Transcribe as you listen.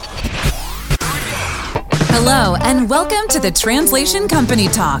Hello, and welcome to the Translation Company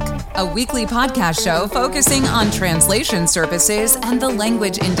Talk, a weekly podcast show focusing on translation services and the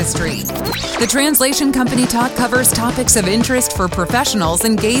language industry. The Translation Company Talk covers topics of interest for professionals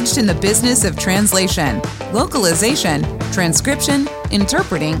engaged in the business of translation, localization, transcription,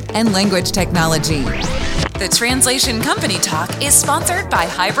 interpreting, and language technology. The Translation Company Talk is sponsored by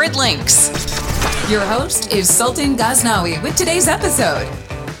Hybrid Links. Your host is Sultan Ghaznawi with today's episode.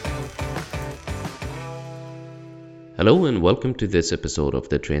 Hello and welcome to this episode of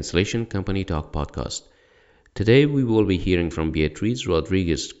the Translation Company Talk podcast. Today we will be hearing from Beatriz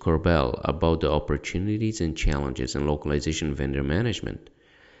Rodriguez Corbel about the opportunities and challenges in localization vendor management.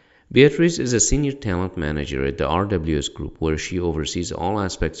 Beatriz is a senior talent manager at the RWS Group, where she oversees all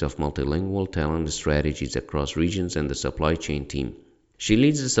aspects of multilingual talent strategies across regions and the supply chain team. She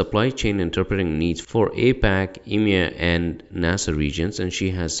leads the supply chain interpreting needs for APAC, EMEA, and NASA regions, and she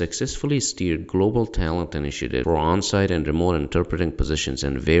has successfully steered global talent initiatives for on-site and remote interpreting positions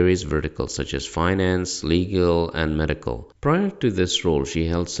in various verticals such as finance, legal, and medical. Prior to this role, she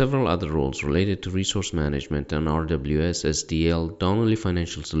held several other roles related to resource management and RWS, SDL, Donnelley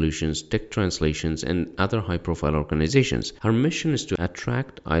Financial Solutions, Tech Translations, and other high-profile organizations. Her mission is to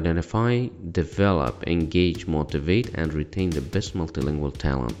attract, identify, develop, engage, motivate, and retain the best multilingual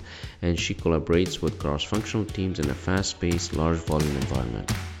talent, and she collaborates with cross-functional teams in a fast-paced, large-volume environment.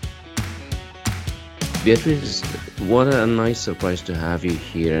 Beatriz, what a nice surprise to have you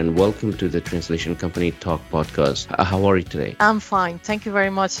here, and welcome to the Translation Company Talk podcast. How are you today? I'm fine. Thank you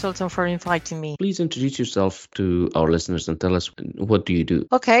very much, Sultan, for inviting me. Please introduce yourself to our listeners and tell us, what do you do?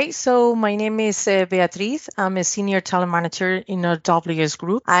 Okay, so my name is Beatriz. I'm a senior talent manager in RWS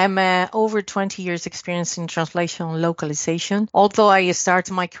Group. I'm over 20 years experience in translation and localization, although I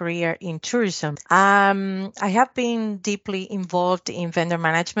started my career in tourism. I have been deeply involved in vendor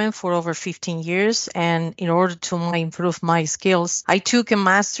management for over 15 years, and in order to improve my skills, I took a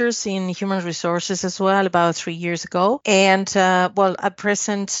master's in human resources as well about 3 years ago. And at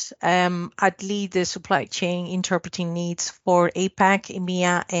present, I lead the supply chain interpreting needs for APAC,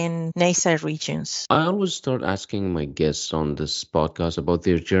 EMEA, and NASA regions. I always start asking my guests on this podcast about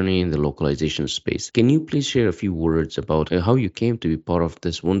their journey in the localization space. Can you please share a few words about how you came to be part of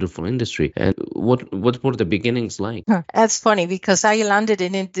this wonderful industry, and what were the beginnings like? That's funny because I landed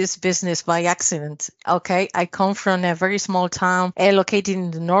in this business by accident. Okay, I come from a very small town located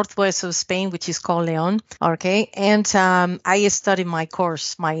in the northwest of Spain, which is called León. Okay, and I studied my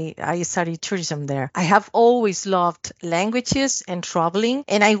course. I studied tourism there. I have always loved languages and traveling,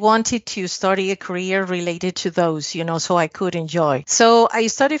 and I wanted to study a career related to those, so I could enjoy. So I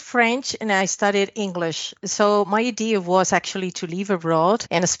studied French and I studied English. So my idea was actually to live abroad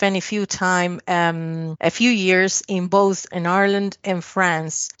and spend a few years in both in Ireland and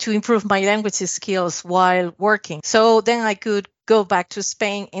France to improve my language skills while working. So then I could go back to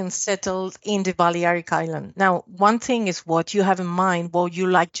Spain and settle in the Balearic Island. Now, one thing is what you have in mind, what you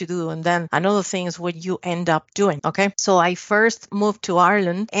like to do, and then another thing is what you end up doing. Okay, so I first moved to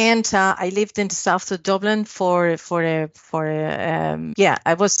Ireland, and I lived in the south of Dublin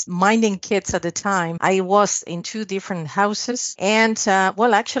I was minding kids at the time. I was in two different houses, and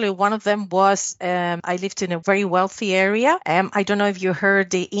actually one of them was I lived in a very wealthy area. I don't know if you heard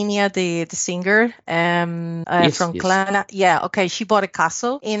the Inia, the singer from Clana. Yeah, okay. She bought a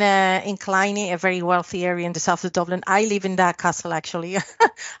castle in Killiney, a very wealthy area in the south of Dublin. I live in that castle, actually.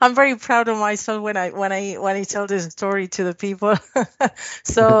 I'm very proud of myself when I tell this story to the people.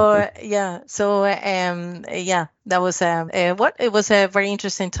 That was it was a very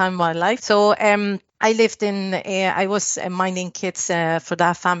interesting time in my life. So I lived I was minding kids for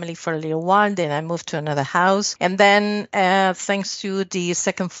that family for a little while. Then I moved to another house. And then thanks to the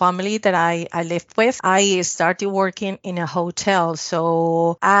second family that I lived with, I started working in a hotel.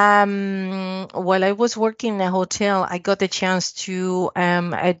 So while I was working in a hotel, I got the chance to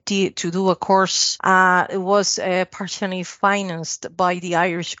do a course. It was partially financed by the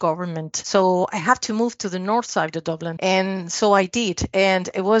Irish government. So I had to move to the north side of Dublin. And so I did. And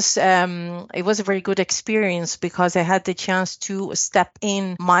it was a very good experience because I had the chance to step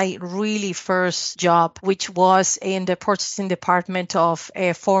in my really first job, which was in the purchasing department of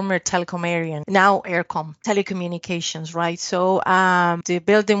a former telecom area, now Aircom, telecommunications, right? So the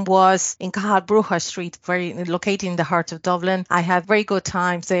building was in Cathal Brugha Street, located in the heart of Dublin. I had very good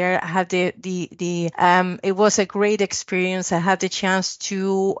times there. I had it was a great experience. I had the chance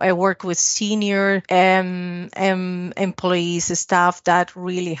to work with senior employees, staff that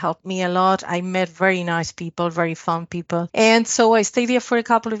really helped me a lot. I met very nice people, very fun people. And so I stayed there for a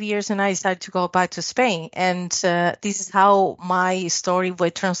couple of years and I decided to go back to Spain. And this is how my story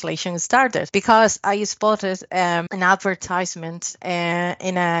with translation started, because I spotted an advertisement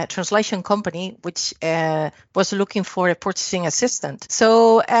in a translation company which was looking for a purchasing assistant.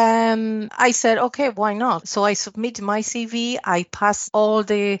 So I said, okay, why not? So I submitted my CV. I passed all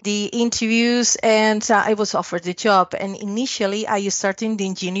the interviews and I was offered the job. And initially I started in the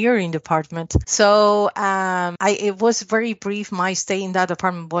engineering department. So it was very brief. My stay in that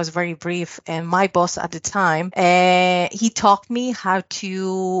department was very brief. And my boss at the time, he taught me how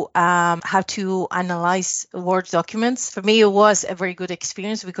to analyze Word documents. For me, it was a very good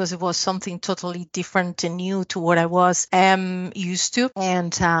experience because it was something totally different and new to what I was used to.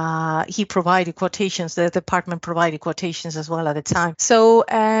 And he provided quotations. The department provided quotations as well at the time. So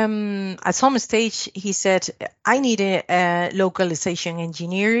at some stage, he said, I need a localization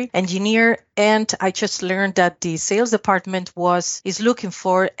engineer, and I just learned that the sales department is looking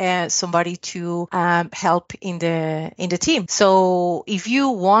for somebody to help in the team. So if you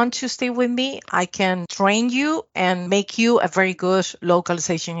want to stay with me, I can train you and make you a very good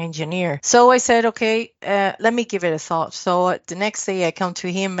localization engineer. So I said, okay, let me give it a thought. So the next day I come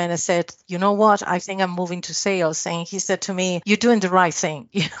to him and I said, you know what, I think I'm moving to sales. And he said to me, you're doing the right thing,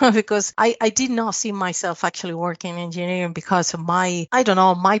 because I did not see myself actually working in engineering because of my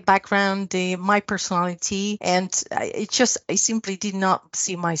background, my personality, and I simply did not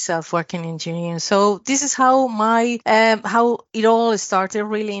see myself working in engineering. So this is how how it all started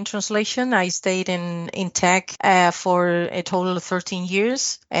really in translation. I stayed in tech for a total of 13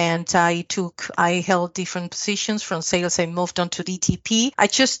 years, and I held different positions from sales. I moved on to DTP. I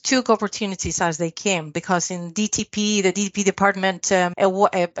just took opportunities as they came, because in the DTP department,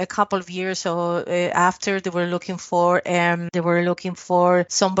 a couple of years after, they were looking for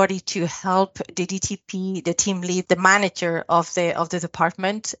somebody to help the DTP, the team lead, the manager of the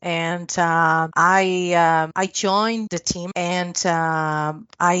department, and I joined the team, and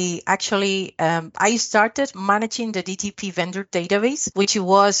I started managing the DTP vendor database, which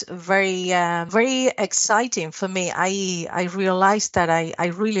was very exciting for me. I realized that I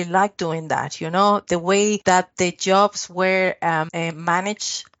really liked doing that. The way that the jobs were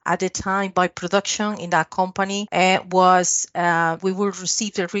managed at the time by production in that company was we will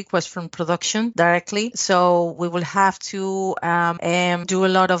receive the request from production directly, so we will have to do a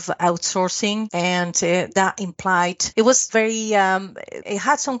lot of outsourcing, and that implied it was very it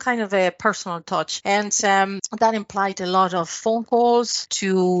had some kind of a personal touch, and that implied a lot of phone calls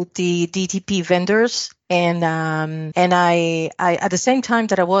to the DTP vendors. And I at the same time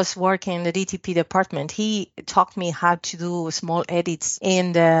that I was working in the DTP department, he taught me how to do small edits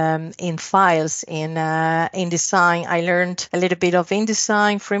in files in design. I learned a little bit of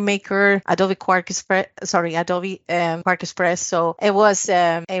InDesign, FrameMaker, Adobe Quark Express. So it was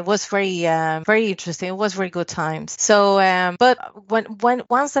very interesting. It was very good times. So but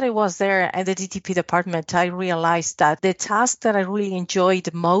once that I was there at the DTP department, I realized that the task that I really enjoyed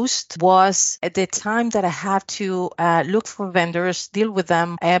the most was at the time that I have to look for vendors, deal with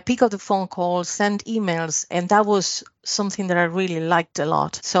them, pick up the phone calls, send emails, and that was something that I really liked a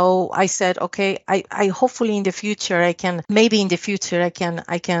lot. So I said, okay, I hopefully in the future I can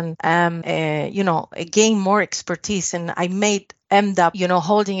gain more expertise, and I made end up,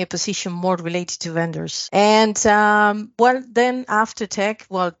 holding a position more related to vendors. And then after tech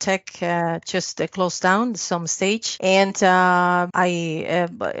just closed down some stage. And I,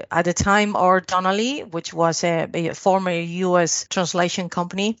 at the time, Donnelly, which was a former US translation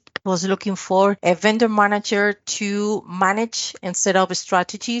company, was looking for a vendor manager to manage and set up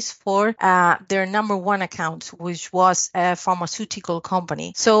strategies for their number one account, which was a pharmaceutical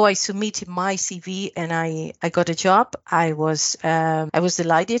company. So I submitted my CV and I got a job. I was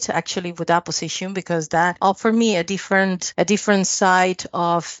delighted actually with that position, because that offered me a different side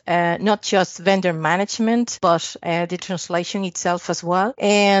of not just vendor management, but the translation itself as well,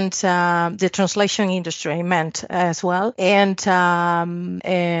 and the translation industry I meant as well. And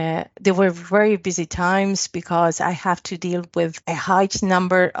there were very busy times because I have to deal with a high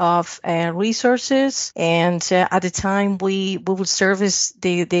number of resources, and at the time we will service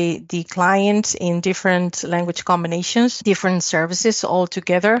the client in different language combinations, different services all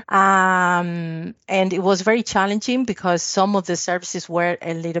together, and it was very challenging because some of the services were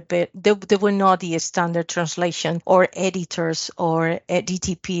a little bit they were not the standard translation or editors or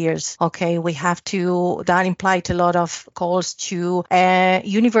DTPers. Okay, that implied a lot of calls to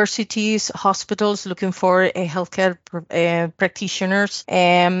universities, hospitals looking for healthcare practitioners,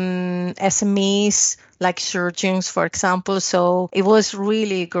 SMEs like surgeons, for example. So it was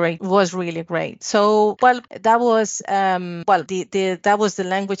really great. It was really great. So, well, that was that was the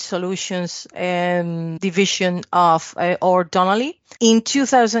language solutions division of or Donnelly. In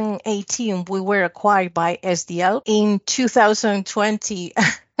 2018, we were acquired by SDL. In 2020,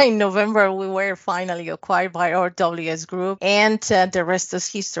 in November, we were finally acquired by RWS Group, and the rest is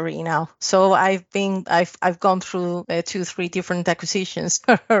history now. So I've gone through 2-3 different acquisitions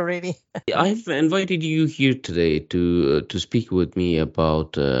already. I've invited you here today to speak with me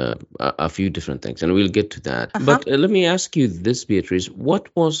about a few different things, and we'll get to that. But let me ask you this, Beatrice: what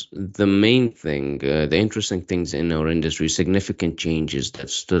was the main thing, the interesting things in our industry, significant changes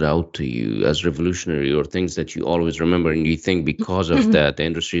that stood out to you as revolutionary, or things that you always remember and you think because of that the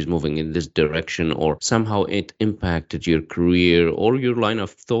industry is moving in this direction, or somehow it impacted your career or your line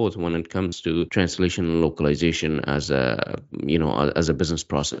of thought when it comes to translation and localization as a business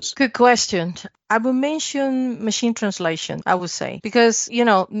process? Good question. I would mention machine translation, I would say, because,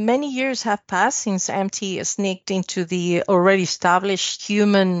 many years have passed since MT sneaked into the already established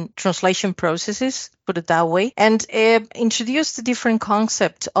human translation processes, put it that way, and introduced a different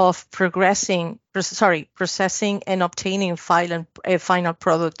concept of processing and obtaining a final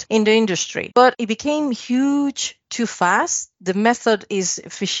product in the industry. But it became huge too fast. The method is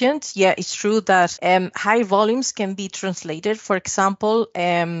efficient. Yeah, it's true that high volumes can be translated, for example,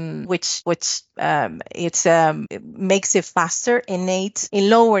 which it makes it faster and aids in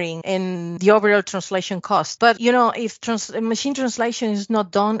lowering in the overall translation cost. But if machine translation is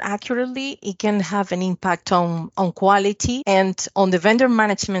not done accurately, it can have an impact on quality, and on the vendor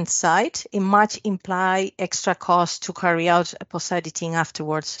management side, it might imply extra costs to carry out post-editing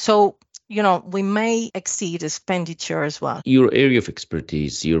afterwards. So we may exceed expenditure as well. Your area of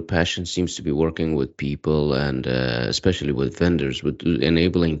expertise, your passion seems to be working with people, and especially with vendors, with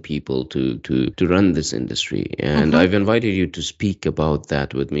enabling people to run this industry. And I've invited you to speak about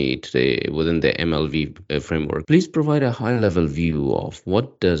that with me today within the MLV framework. Please provide a high-level view of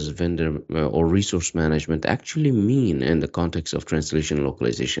what does vendor or resource management actually mean in the context of translation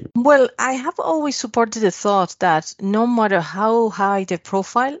localization. Well, I have always supported the thought that no matter how high the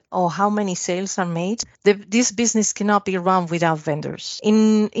profile or how many sales are made, this business cannot be run without vendors.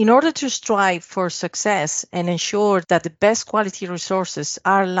 In order to strive for success and ensure that the best quality resources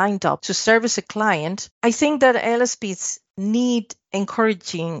are lined up to service a client, I think that LSPs need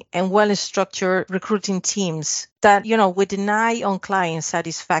encouraging and well-structured recruiting teams that, with an eye on client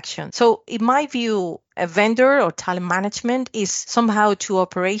satisfaction. So in my view, a vendor or talent management is somehow to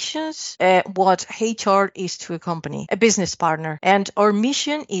operations what HR is to a company, a business partner. And our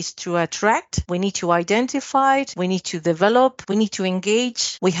mission is to attract, we need to identify, we need to develop, we need to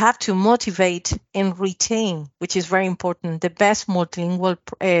engage, we have to motivate and retain, which is very important, the best multilingual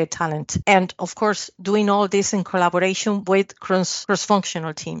talent. And of course, doing all this in collaboration with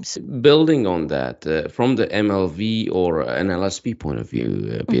cross-functional teams. Building on that, from the MLV or an LSP point of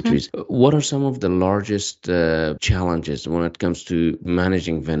view, Beatrice, what are some of the largest challenges when it comes to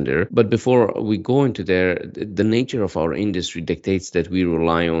managing vendor? But before we go into there, the nature of our industry dictates that we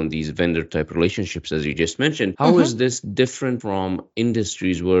rely on these vendor type relationships, as you just mentioned. How is this different from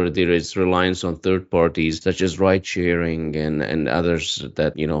industries where there is reliance on third parties, such as ride sharing and others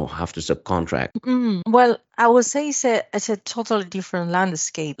that, have to subcontract? Well, I would say it's a totally different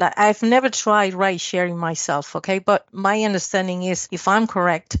landscape. Like, I've never tried ride sharing myself, okay? But my understanding is, if I'm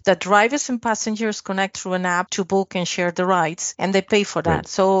correct, that drivers and passengers connect through an app to book and share the rides, and they pay for that. Right.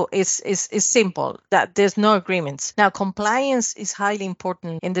 So it's simple, that there's no agreements. Now, compliance is highly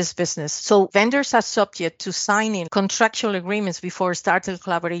important in this business. So vendors are subject to signing contractual agreements before starting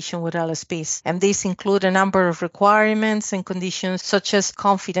collaboration with LSPs. And these include a number of requirements and conditions such as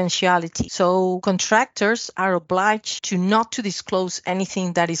confidentiality. So contractors are obliged to not to disclose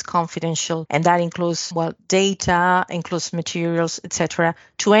anything that is confidential, and that includes data, includes materials, etc.,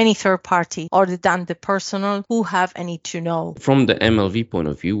 to any third party other than the personnel who have any to know. From the MLV point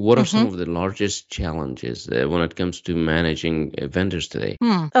of view, what are some of the largest challenges when it comes to managing vendors today?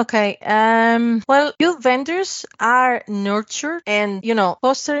 Okay. Good vendors are nurtured, and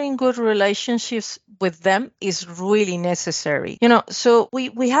fostering good relationships with them is really necessary. So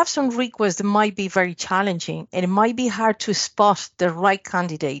we have some requests that might be very challenging, and it might be hard to spot the right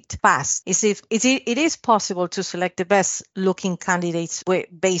candidate fast. It is possible to select the best looking candidates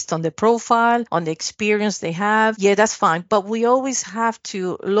based on the profile, on the experience they have. Yeah, that's fine. But we always have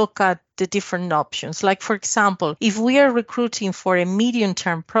to look at the different options. Like, for example, if we are recruiting for a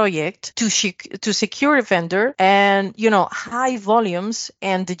medium-term project to secure a vendor, and high volumes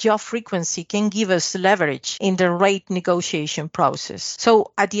and the job frequency can give us leverage in the rate negotiation process.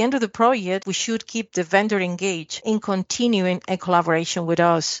 So at the end of the project, we should keep the vendor engaged in continuing a collaboration with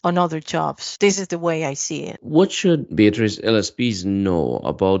us on other jobs. This is the way I see it. What should Beatrice LSPs know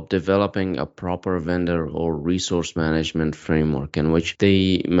about developing a proper vendor or resource management framework in which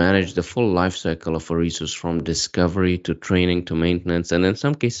they manage the full life cycle of a resource from discovery to training to maintenance, and in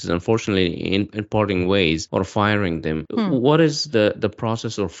some cases, unfortunately, in parting ways or firing them? What is the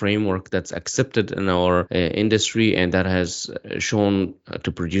process or framework that's accepted in our industry and that has shown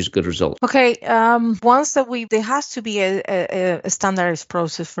to produce good results? Okay, once that there has to be a standardized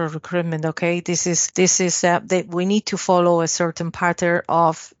process for recruitment. Okay, this is that we need to follow a certain pattern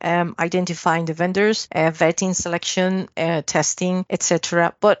of identifying the vendors, vetting, selection, testing,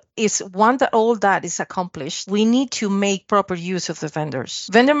 etc. But it's one that all that is accomplished, we need to make proper use of the vendors.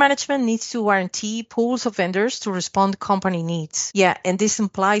 Vendor management needs to guarantee pools of vendors to respond to company needs. Yeah, and this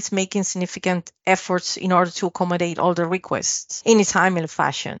implies making significant efforts in order to accommodate all the requests in a timely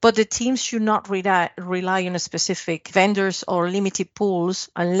fashion. But the teams should not rely on a specific vendors or limited pools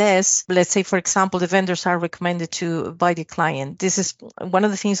unless, let's say, for example, the vendors are recommended by the client. This is one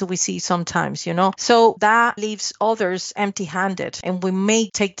of the things that we see sometimes, So that leaves others empty-handed, and we may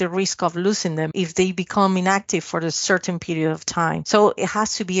take the risk of losing them if they become inactive for a certain period of time. So it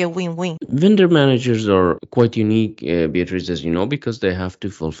has to be a win-win. Vendor managers are quite unique, Beatrice, as you know, because they have to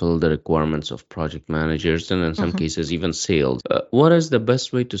fulfill the requirements of project managers and in some cases even sales. What is the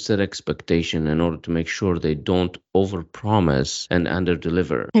best way to set expectation in order to make sure they don't overpromise and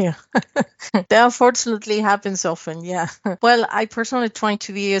underdeliver? Yeah, that unfortunately happens often. Yeah. Well, I personally try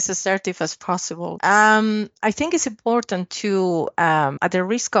to be as assertive as possible. I think it's important to, at the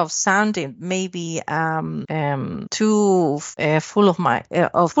risk of sounding maybe too full of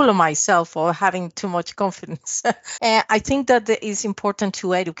myself or having too much confidence, I think that it is important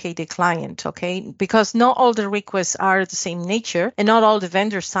to educate the client. Okay, because not all the requests are the same nature, and not all the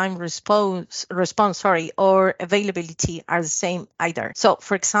vendors' time response or availability are the same either. So,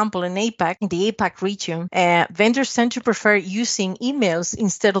 for example, in the APAC region, vendors tend to prefer using emails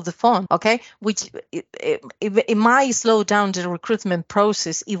instead of the phone. Okay, which it might slow down the recruitment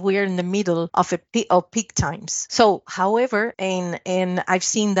process if we are in the middle of peak times. So, however, and I've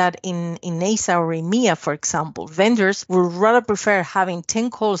seen that in ASA or EMEA, for example, vendors would rather prefer having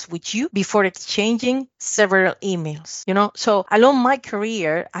 10 calls with you before exchanging several emails. So along my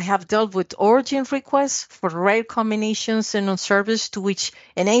career, I have dealt with urgent requests for rare combinations and on service to which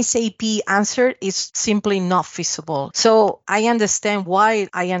an ASAP answer is simply not feasible. So I understand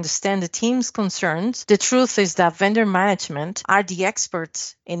the team's concerns. The truth is that vendor management are the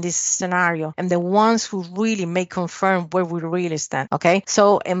experts in this scenario and the ones who really may confirm where we really stand. Okay,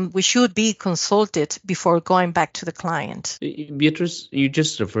 so we should be consulted before going back to the client. Beatrice, you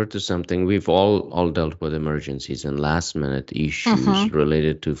just referred to something. We've all dealt with emergencies and last minute issues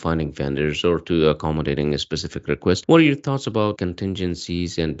related to finding vendors or to accommodating a specific request. What are your thoughts about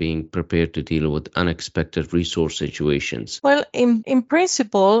contingencies and being prepared to deal with unexpected resource situations? Well, in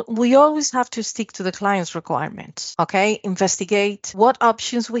principle, we always have to stick to the client's requirements. Okay, investigate what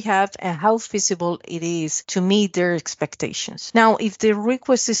options we have and how feasible it is to meet their expectations. Now, if the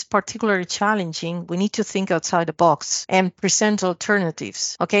request is particularly challenging, we need to think outside the box and present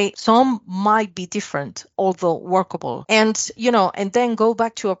alternatives. Okay, some might be different, although workable. And then go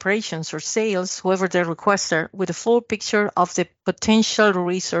back to operations or sales, whoever the requester, with a full picture of the potential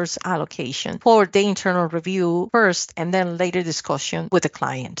resource allocation for the internal review first and then later discussion with the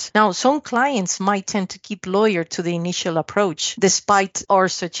client. Now, some clients might tend to keep loyal to the initial approach despite our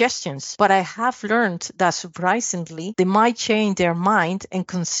suggestions, but I have learned that surprisingly, they might change their mind and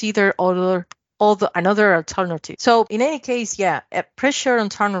consider another alternative. So in any case, pressure on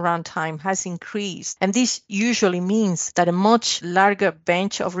turnaround time has increased, and this usually means that a much larger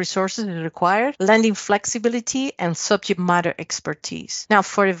bench of resources is required, lending flexibility and subject matter expertise. Now,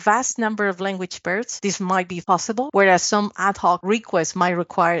 for a vast number of language experts, this might be possible, whereas some ad hoc requests might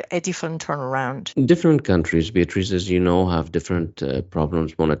require a different turnaround. Different countries, Beatrice, as you know, have different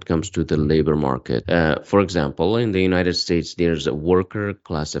problems when it comes to the labor market. For example, in the United States, there's a worker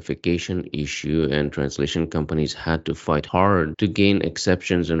classification issue view, and translation companies had to fight hard to gain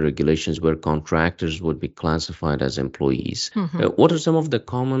exceptions and regulations where contractors would be classified as employees. What are some of the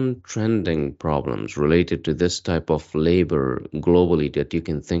common trending problems related to this type of labor globally that you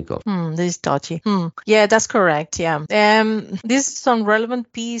can think of? This is dodgy. Yeah, that's correct. Yeah. This is some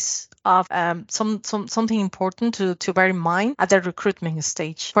relevant piece of something important to bear in mind at the recruitment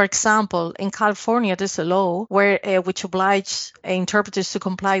stage. For example, in California, there's a law where which obliges interpreters to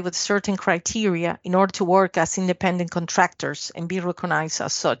comply with certain criteria in order to work as independent contractors and be recognized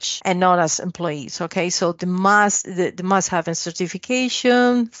as such and not as employees. Okay, so they must have a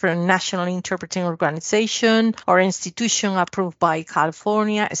certification from a national interpreting organization or institution approved by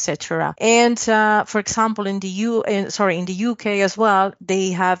California, etc. And for example, in the UK as well,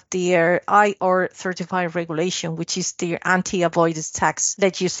 they have their IR35 regulation, which is their anti-avoidance tax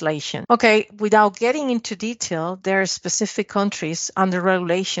legislation. Okay, without getting into detail, there are specific countries under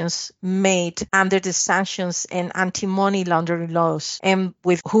regulations made under the sanctions and anti-money laundering laws, and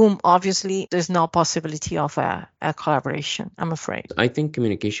with whom obviously there's no possibility of a collaboration, I'm afraid. I think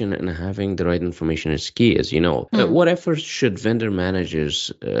communication and having the right information is key, as you know. What efforts should vendor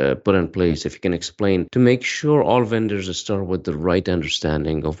managers put in place, if you can explain, to make sure all vendors start with the right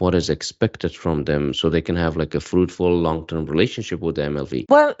understanding of what is expected from them so they can have like a fruitful long-term relationship with the MLV?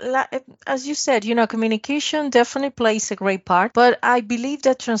 Well, as you said, communication definitely plays a great part, but I believe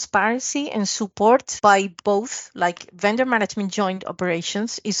that transparency and support by both, like vendor management joint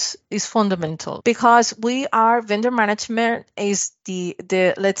operations, is fundamental, because vendor management is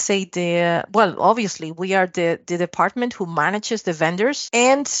obviously we are the department who manages the vendors,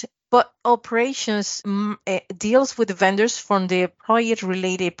 but operations deals with the vendors from the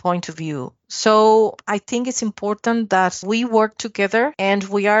project-related point of view. So I think it's important that we work together and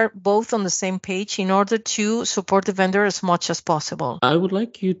we are both on the same page in order to support the vendor as much as possible. I would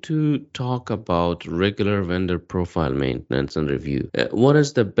like you to talk about regular vendor profile maintenance and review. What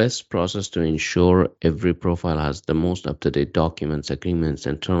is the best process to ensure every profile has the most up-to-date documents, agreements,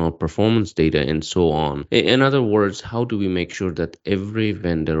 internal performance data, and so on? In other words, how do we make sure that every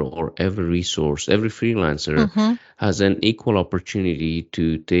vendor or every resource, every freelancer has an equal opportunity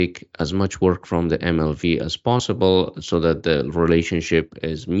to take as much work from the MLV as possible so that the relationship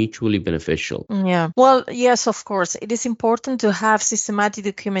is mutually beneficial? Yeah. Well, yes, of course. It is important to have systematic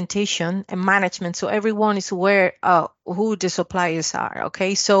documentation and management so everyone is aware who the suppliers are.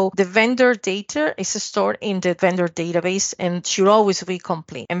 Okay, so the vendor data is stored in the vendor database and should always be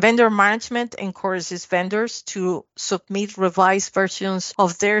complete. And vendor management encourages vendors to submit revised versions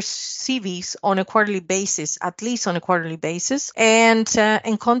of their CVs on a quarterly basis, at least on a quarterly basis, and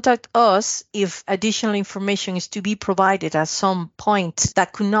contact us if additional information is to be provided at some point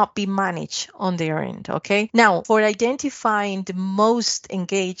that could not be managed on their end. Okay, now for identifying the most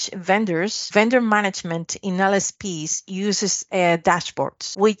engaged vendors, vendor management in LSPs uses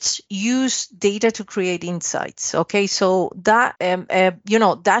dashboards which use data to create insights. Okay, so that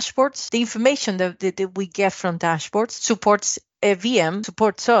dashboards, the information that we get from dashboards supports VM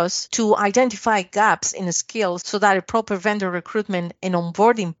supports us to identify gaps in skills so that a proper vendor recruitment and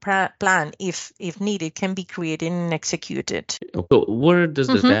onboarding plan, if needed, can be created and executed. So where does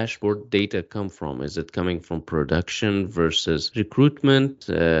the dashboard data come from? Is it coming from production versus recruitment?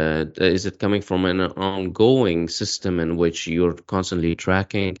 Is it coming from an ongoing system in which you're constantly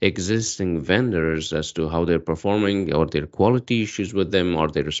tracking existing vendors as to how they're performing, or their quality issues with them? Are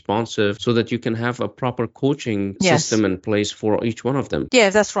they responsive? So that you can have a proper coaching system in place for each one of them. Yeah,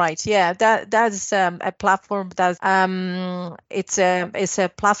 that's right. Yeah, that's a platform that it's a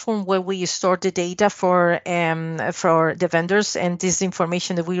platform where we store the data for the vendors, and this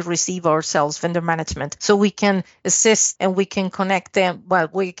information that we receive ourselves, vendor management, so we can assist and we can connect them. Well,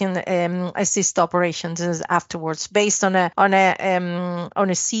 we can assist operations afterwards based on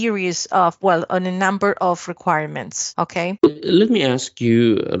a series of on a number of requirements. Okay. Let me ask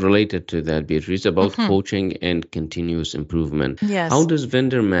you, related to that, Beatrice, about coaching and continuous improvement. Yes. How does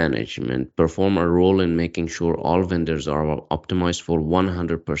vendor management perform a role in making sure all vendors are optimized for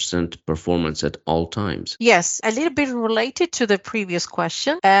 100% performance at all times? Yes, a little bit related to the previous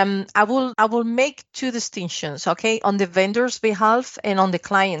question. I will make two distinctions, okay, on the vendor's behalf and on the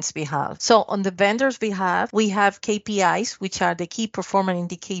client's behalf. So on the vendor's behalf, we have KPIs, which are the key performance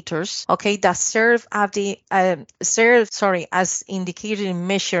indicators, okay, that serve as indicated in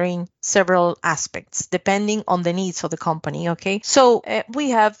measuring several aspects depending on the needs of the company. Okay, so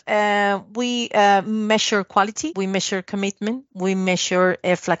we measure quality, we measure commitment, we measure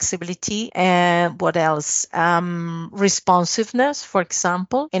flexibility, and what else? Responsiveness, for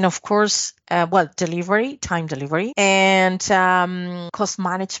example, and of course, delivery, time delivery, and cost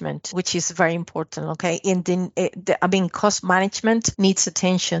management, which is very important. Okay, cost management needs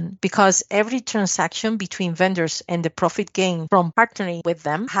attention because every transaction between vendors and the profit gain from partnering with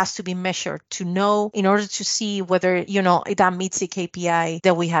them has to be measured to know in order to see whether that meets the KPI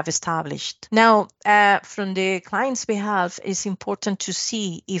that we have established. Now, from the client's behalf, it's important to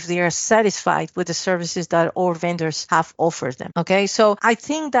see if they are satisfied with the services that our vendors have offered them. Okay, so I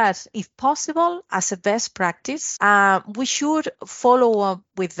think that if possible, as a best practice, we should follow up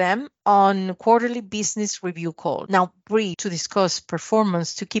with them on quarterly business review call. Now, brief to discuss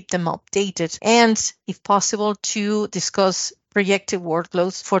performance, to keep them updated, and if possible, to discuss projected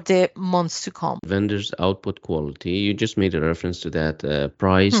workloads for the months to come. Vendors output quality, you just made a reference to that.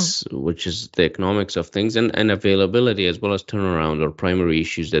 Price, which is the economics of things, and availability, as well as turnaround or primary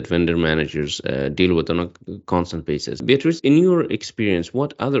issues that vendor managers deal with on a constant basis. Beatrice, in your experience,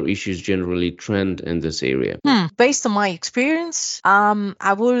 what other issues generally trend in this area? Based on my experience,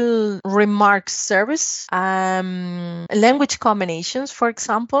 I will remark service, language combinations, for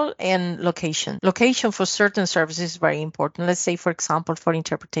example, and location. Location for certain services is very important. Let's say, for example, for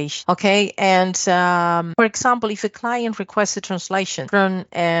interpretation. Okay, and for example, if a client requests a translation from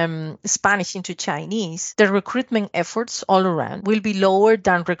Spanish into Chinese, the recruitment efforts all around will be lower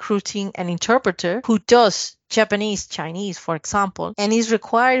than recruiting an interpreter who does Japanese, Chinese, for example, and is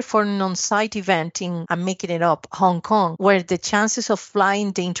required for an on-site event in, I'm making it up, Hong Kong, where the chances of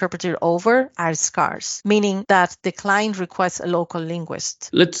flying the interpreter over are scarce, meaning that the client requests a local linguist.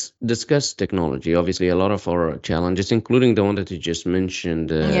 Let's discuss technology. Obviously, a lot of our challenges, including the one that you just mentioned,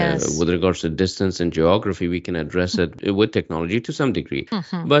 with regards to distance and geography, we can address it with technology to some degree.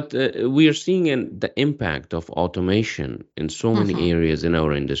 But we are seeing the impact of automation in so many areas in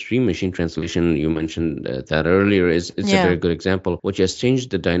our industry. Machine translation, you mentioned that earlier, is a very good example, which has changed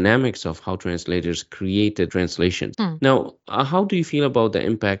the dynamics of how translators created translations. Now, how do you feel about the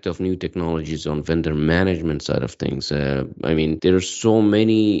impact of new technologies on vendor management side of things? I mean, there are so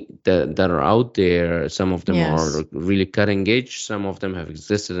many that are out there. Some of them are really cutting edge. Some of them have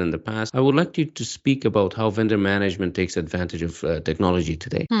existed in the past. I would like you to speak about how vendor management takes advantage of technology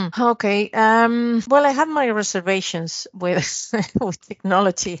today. Okay. Well, I have my reservations with with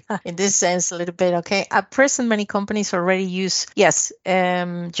technology in this sense a little bit. Okay. At present, many companies already use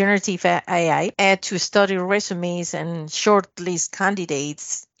generative AI to study resumes and shortlist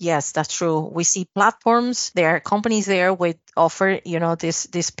candidates. Yes, that's true. We see platforms. There are companies there with offer,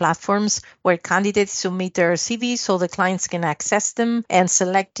 these platforms where candidates submit their CVs so the clients can access them and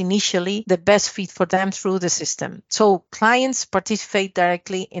select initially the best fit for them through the system. So clients participate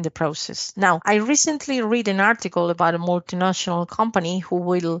directly in the process. Now, I recently read an article about a multinational company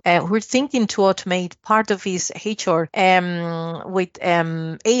who are thinking to automate part of his HR with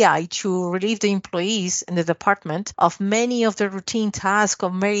AI to relieve the employees in the department of many of the routine tasks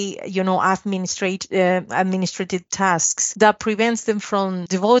of very administrative tasks that prevents them from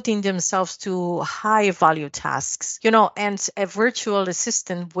devoting themselves to high value tasks. And a virtual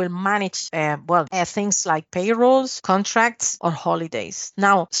assistant will manage things like payrolls, contracts, or holidays.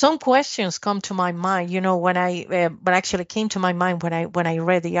 Now, some questions come to my mind, when I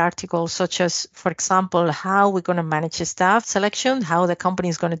read the article, such as, for example, how we're going to manage staff selection, how the company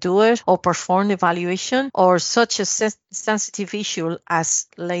is going to do it, or perform evaluation, or such a sensitive issue as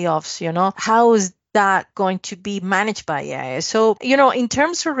layoffs. How is that going to be managed by AI? So, in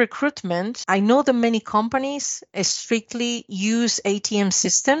terms of recruitment, I know that many companies strictly use ATM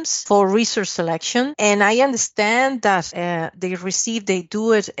systems for resource selection. And I understand that they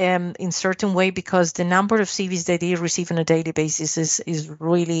do it in certain way because the number of CVs that they receive on a daily basis is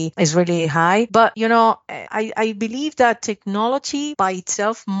really high. But, I believe that technology by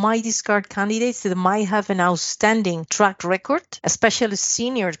itself might discard candidates that might have an outstanding track record, especially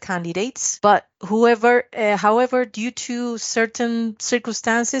senior candidates. But however, due to certain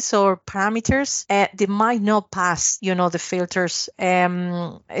circumstances or parameters, they might not pass, the filters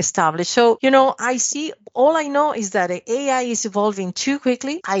established. So, all I know is that AI is evolving too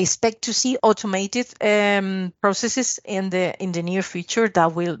quickly. I expect to see automated processes in the near future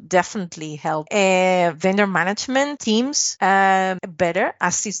that will definitely help vendor management teams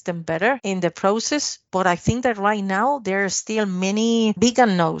assist them better in the process But I think that right now there are still many big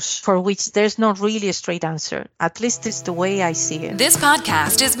unknowns for which there's not really a straight answer. At least it's the way I see it. This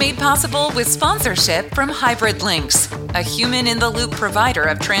podcast is made possible with sponsorship from Hybrid Links, a human-in-the-loop provider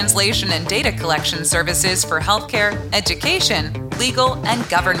of translation and data collection services for healthcare, education, legal, and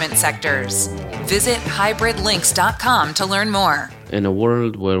government sectors. Visit hybridlinks.com to learn more. In a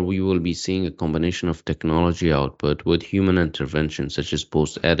world where we will be seeing a combination of technology output with human intervention, such as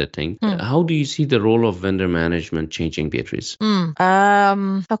post-editing, how do you see the role of vendor management changing, Beatrice?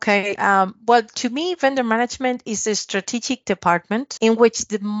 Okay. Well, to me, vendor management is a strategic department in which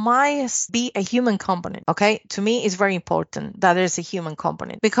there must be a human component. Okay. To me, it's very important that there's a human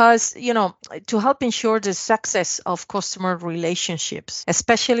component because, to help ensure the success of customer relationships,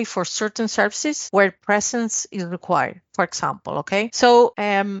 especially for certain services where presence is required. For example, okay. So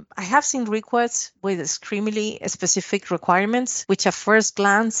I have seen requests with extremely specific requirements, which at first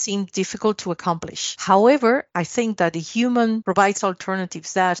glance seem difficult to accomplish. However, I think that the human provides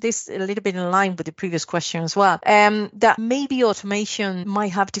alternatives that is a little bit in line with the previous question as well, that maybe automation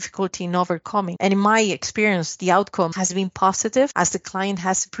might have difficulty in overcoming. And in my experience, the outcome has been positive as the client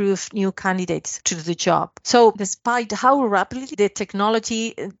has approved new candidates to the job. So despite how rapidly the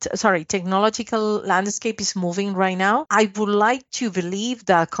technological landscape is moving right now, I would like to believe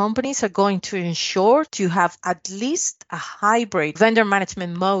that companies are going to ensure to have at least a hybrid vendor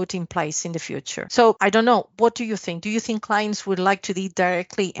management mode in place in the future. So I don't know. What do you think? Do you think clients would like to deal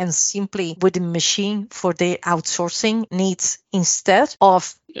directly and simply with the machine for their outsourcing needs instead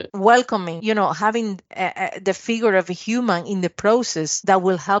of welcoming, having the figure of a human in the process that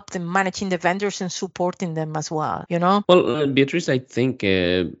will help them managing the vendors and supporting them as well, Well, Beatrice, I think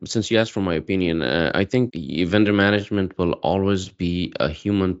since you asked for my opinion, I think vendor management will always be a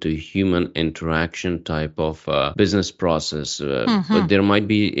human-to-human interaction type of business process. But there might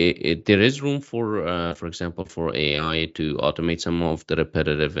be, there is room for example, for AI to automate some of the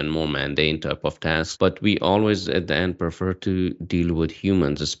repetitive and more mundane type of tasks. But we always, at the end, prefer to deal with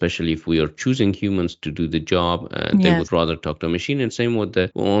humans, especially if we are choosing humans to do the job. They would rather talk to a machine. And same with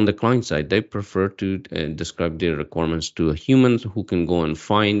on the client side, they prefer to describe their requirements to a human who can go and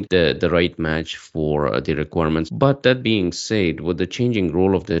find the right match for their requirements. But that being said, with the changing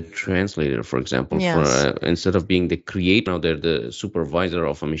role of the translator, for example, instead of being the creator, now they're the supervisor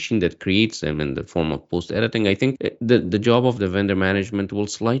of a machine that creates them in the form of post-editing. I think the job of the vendor management will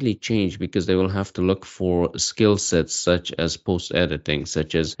slightly change because they will have to look for skill sets such as post-editing,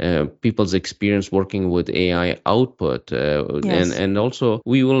 such as people's experience working with AI output. And also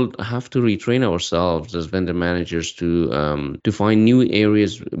we will have to retrain ourselves as vendor managers to find new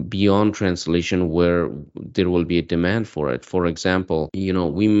areas beyond translation where there will be a demand for it. For example,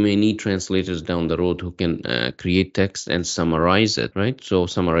 we may need translators down the road who can create text and summarize it, right? So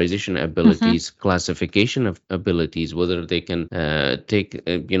summarization abilities, classification of abilities, whether they can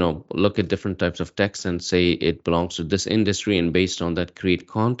look at different types of text and say it belongs to this industry and based on that create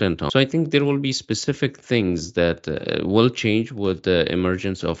content on. So I think there will be specific things that will change with the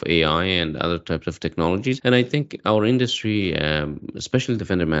emergence of AI and other types of technologies. And I think our industry, especially the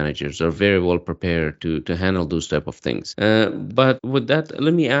vendor managers, are very well prepared to handle those type of things. But with that,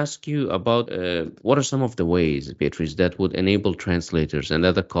 let me ask you about what are some of the ways, Beatrice, that would enable translators and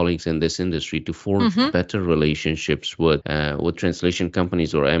other colleagues in this industry to form better relationships with translation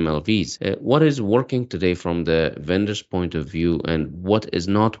companies or MLVs? What is working today from the vendor's point of view and what is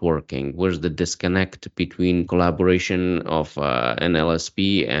not working? Where's the disconnect between collaboration of an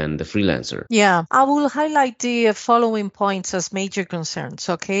LSP and the freelancer? Yeah, I will highlight the following points as major concerns.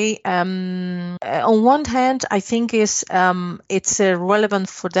 Okay, on one hand, I think it's relevant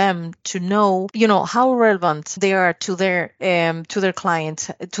for them to know, how relevant they are to their client,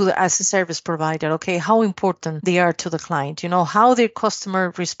 as a service provider. Okay, how important they are to the client. How their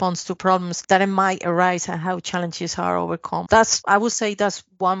customer responds to problems that might arise and how challenges are overcome. I would say that's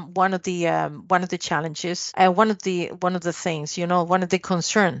one of the challenges, one of the things, one of the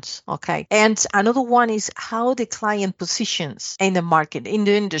concerns. Okay, and another one is how the client positions in the market, in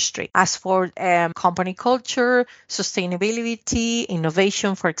the industry, as for company culture, sustainability,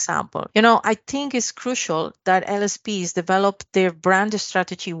 innovation, for example. I think it's crucial that LSPs develop their brand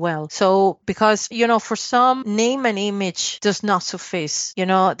strategy well. So because for some, name and image does not suffice.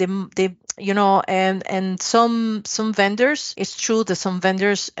 And some vendors, it's true that some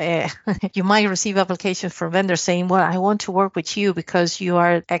vendors, you might receive applications from vendors saying, well, I want to work with you because you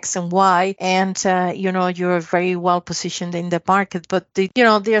are X and Y, and you're very well positioned in the market. But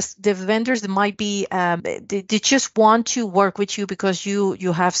there's the vendors that might be they just want to work with you because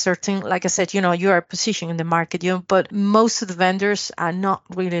you have certain, like I said, you are positioned in the market. But most of the vendors are not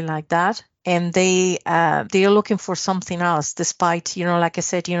really like that. and they are looking for something else, despite, like I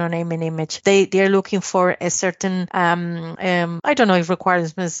said, name and image. They're looking for a certain I don't know if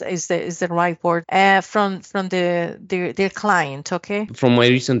requirements is the right word from their client. Okay. From my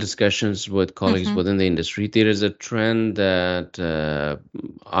recent discussions with colleagues within the industry, there is a trend that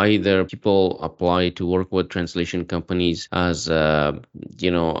either people apply to work with translation companies as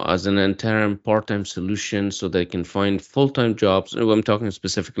as an interim part-time solution so they can find full-time jobs. I'm talking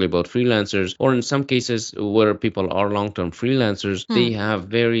specifically about freelancers, or in some cases where people are long-term freelancers, they have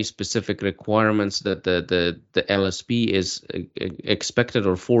very specific requirements that the LSP is expected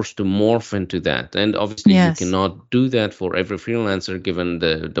or forced to morph into that. And obviously you cannot do that for every freelancer given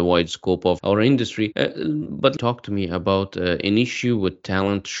the wide scope of our industry. But talk to me about an issue with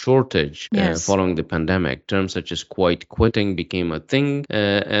talent shortage following the pandemic. Terms such as quiet quitting became a thing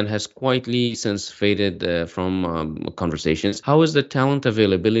and has quietly since faded from conversations. How is the talent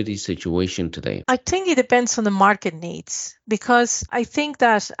availability situation today? I think it depends on the market needs, because I think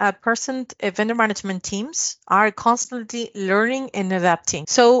that vendor management teams are constantly learning and adapting.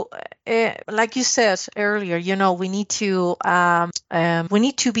 So like you said earlier, we need to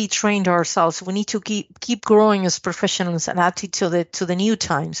be trained ourselves. We need to keep growing as professionals and adapting to the new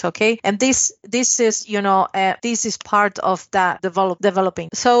times. Okay, and this is this is part of that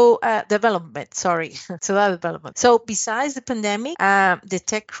development. So So besides the pandemic, the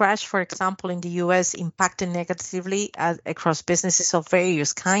tech crash, for example, in the US impacted negatively across businesses of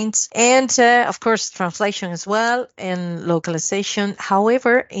various kinds, and of course translation as well and localization.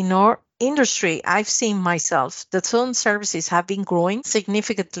 However, in our industry, I've seen myself that some services have been growing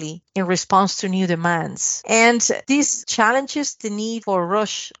significantly in response to new demands. And this challenges the need for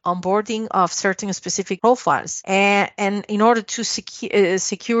rush onboarding of certain specific profiles and in order to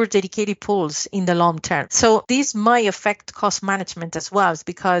secure dedicated pools in the long term. So this might affect cost management as well,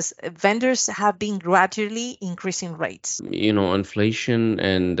 because vendors have been gradually increasing rates. Inflation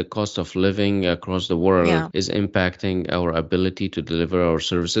and the cost of living across the world is impacting our ability to deliver our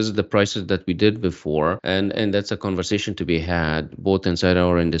services. The prices that we did before, and that's a conversation to be had both inside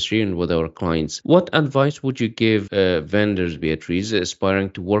our industry and with our clients. What advice would you give vendors, Beatrice, aspiring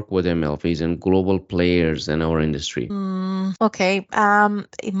to work with MLVs and global players in our industry?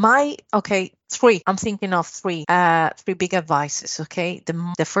 Three. I'm thinking of three big advices. Okay,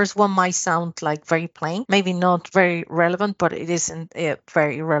 the first one might sound like very plain, maybe not very relevant, but it isn't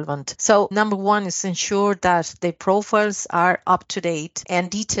very relevant. So number one is ensure that the profiles are up to date and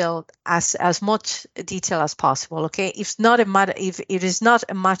detailed, as much detail as possible. Okay, if it is not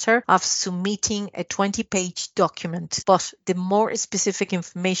a matter of submitting a 20-page document, but the more specific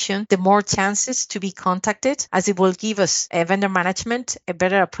information, the more chances to be contacted, as it will give us vendor management a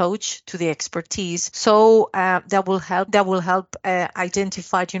better approach to the expertise. So that will help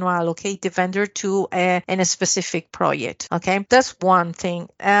identify, allocate the vendor to in a specific project. Okay, that's one thing.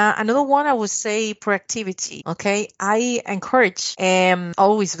 Another one, I would say proactivity. Okay, I encourage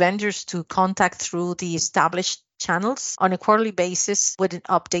always vendors to contact through the established channels on a quarterly basis with an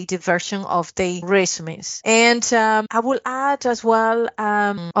updated version of their resumes. And I will add as well,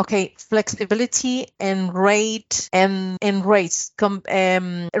 flexibility and rates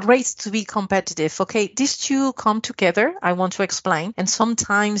to be competitive. Okay, these two come together, I want to explain, and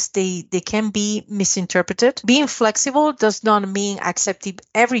sometimes they can be misinterpreted. Being flexible does not mean accepting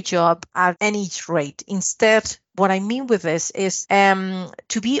every job at any rate. Instead, what I mean with this is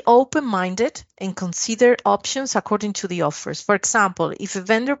to be open-minded and consider options according to the offers. For example, if a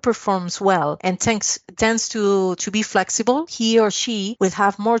vendor performs well and tends to be flexible, he or she will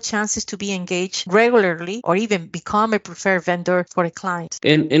have more chances to be engaged regularly or even become a preferred vendor for a client.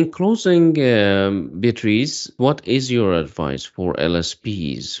 In closing, Beatrice, what is your advice for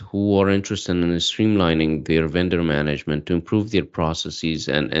LSPs who are interested in streamlining their vendor management to improve their processes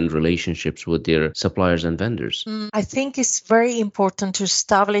and relationships with their suppliers and vendors? I think it's very important to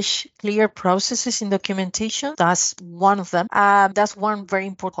establish clear processes in documentation. That's one of them. That's one very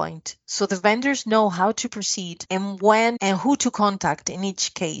important point. So the vendors know how to proceed and when and who to contact in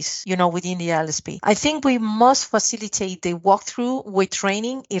each case, within the LSP. I think we must facilitate the walkthrough with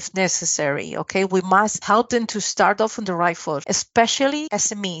training if necessary. Okay, we must help them to start off on the right foot, especially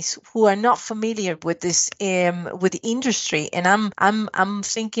SMEs who are not familiar with this with the industry. And I'm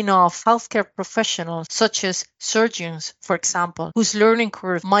thinking of healthcare professionals such as surgeons, for example, whose learning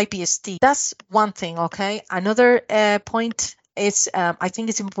curve might be steep. That's one thing. Okay, another point. I think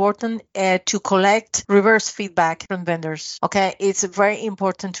it's important to collect reverse feedback from vendors. Okay, it's very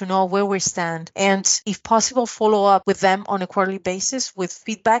important to know where we stand, and if possible, follow up with them on a quarterly basis with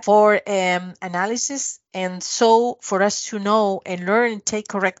feedback for analysis And so for us to know and learn and take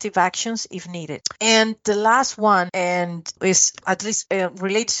corrective actions if needed. And the last one, and is at least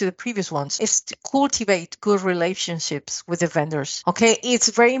related to the previous ones, is to cultivate good relationships with the vendors. Okay, it's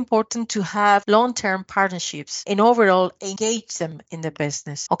very important to have long-term partnerships and overall engage them in the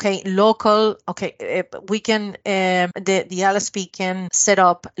business. Okay, we can the LSP can set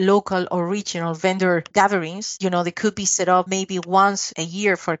up local or regional vendor gatherings. They could be set up maybe once a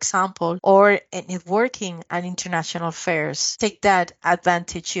year, for example, or working at international fairs. Take that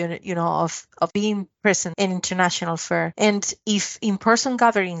advantage, of being present in international fair. And if in-person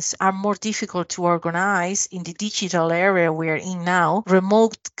gatherings are more difficult to organize in the digital area we're in now,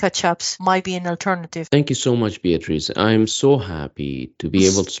 remote catch-ups might be an alternative. Thank you so much, Beatrice. I'm so happy to be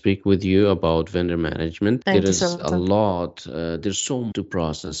able to speak with you about vendor management. Thank There you, is a Sultan. lot, there's so much to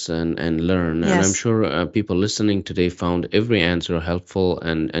process and learn. And I'm Yes. sure people listening today found every answer helpful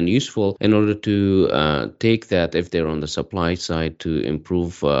and useful in order to take that if they're on the supply side to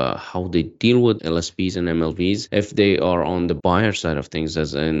improve how they deal with LSPs and MLVs. If they are on the buyer side of things,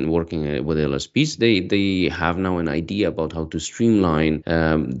 as in working with LSPs, they have now an idea about how to streamline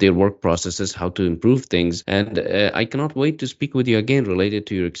their work processes, how to improve things. And I cannot wait to speak with you again related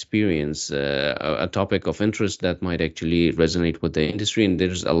to your experience, a topic of interest that might actually resonate with the industry. And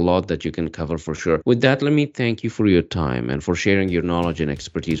there's a lot that you can cover for sure. With that, let me thank you for your time and for sharing your knowledge and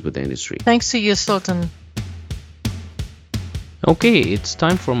expertise with the industry. Thanks to you, Sultan. Okay, it's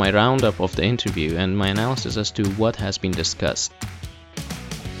time for my roundup of the interview and my analysis as to what has been discussed.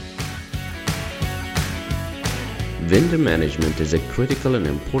 Vendor management is a critical and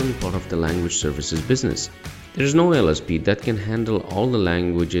important part of the language services business. There is no LSP that can handle all the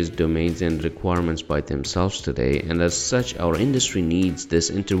languages, domains, and requirements by themselves today, and as such, our industry needs this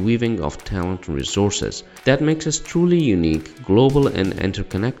interweaving of talent and resources that makes us truly unique, global, and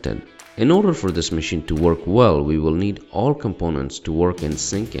interconnected. In order for this machine to work well, we will need all components to work in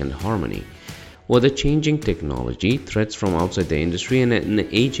sync and harmony. With a changing technology, threats from outside the industry, and an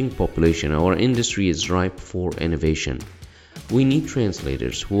aging population, our industry is ripe for innovation. We need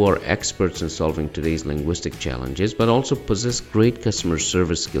translators who are experts in solving today's linguistic challenges, but also possess great customer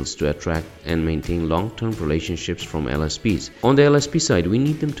service skills to attract and maintain long-term relationships from LSPs. On the LSP side, we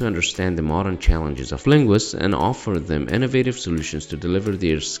need them to understand the modern challenges of linguists and offer them innovative solutions to deliver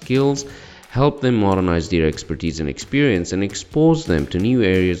their skills, help them modernize their expertise and experience, and expose them to new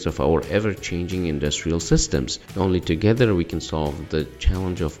areas of our ever-changing industrial systems. Only together we can solve the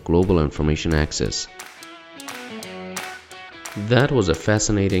challenge of global information access. That was a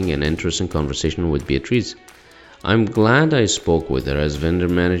fascinating and interesting conversation with Beatrice. I'm glad I spoke with her, as vendor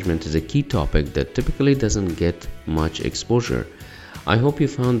management is a key topic that typically doesn't get much exposure. I hope you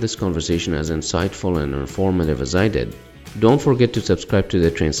found this conversation as insightful and informative as I did. Don't forget to subscribe to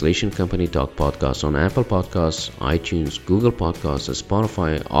the Translation Company Talk podcast on Apple Podcasts, iTunes, Google Podcasts,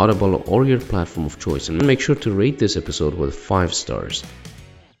 Spotify, Audible, or your platform of choice, and make sure to rate this episode with 5 stars.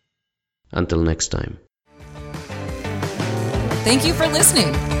 Until next time. Thank you for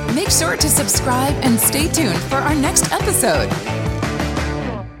listening. Make sure to subscribe and stay tuned for our next episode.